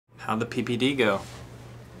How'd the PPD go?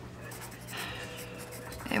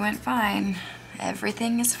 It went fine.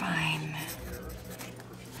 Everything is fine.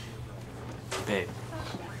 Babe,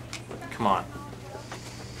 come on.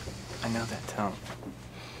 I know that tone.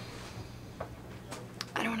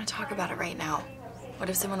 I don't want to talk about it right now. What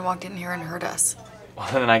if someone walked in here and hurt us? Well,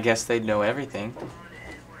 then I guess they'd know everything.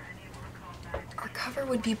 Our cover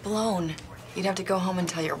would be blown. You'd have to go home and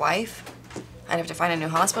tell your wife. I'd have to find a new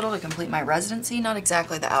hospital to complete my residency. Not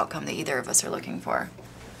exactly the outcome that either of us are looking for.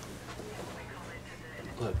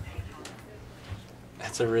 Look,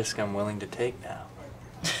 that's a risk I'm willing to take now.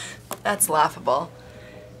 That's laughable.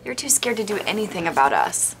 You're too scared to do anything about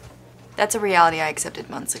us. That's a reality I accepted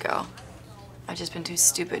months ago. I've just been too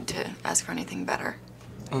stupid to ask for anything better.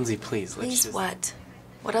 Lindsay, please, let's Please just... what?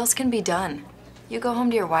 What else can be done? You go home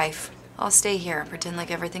to your wife. I'll stay here and pretend like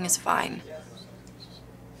everything is fine.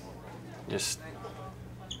 Just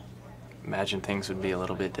imagine things would be a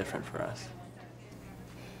little bit different for us.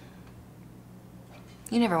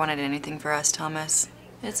 You never wanted anything for us, Thomas.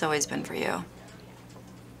 It's always been for you.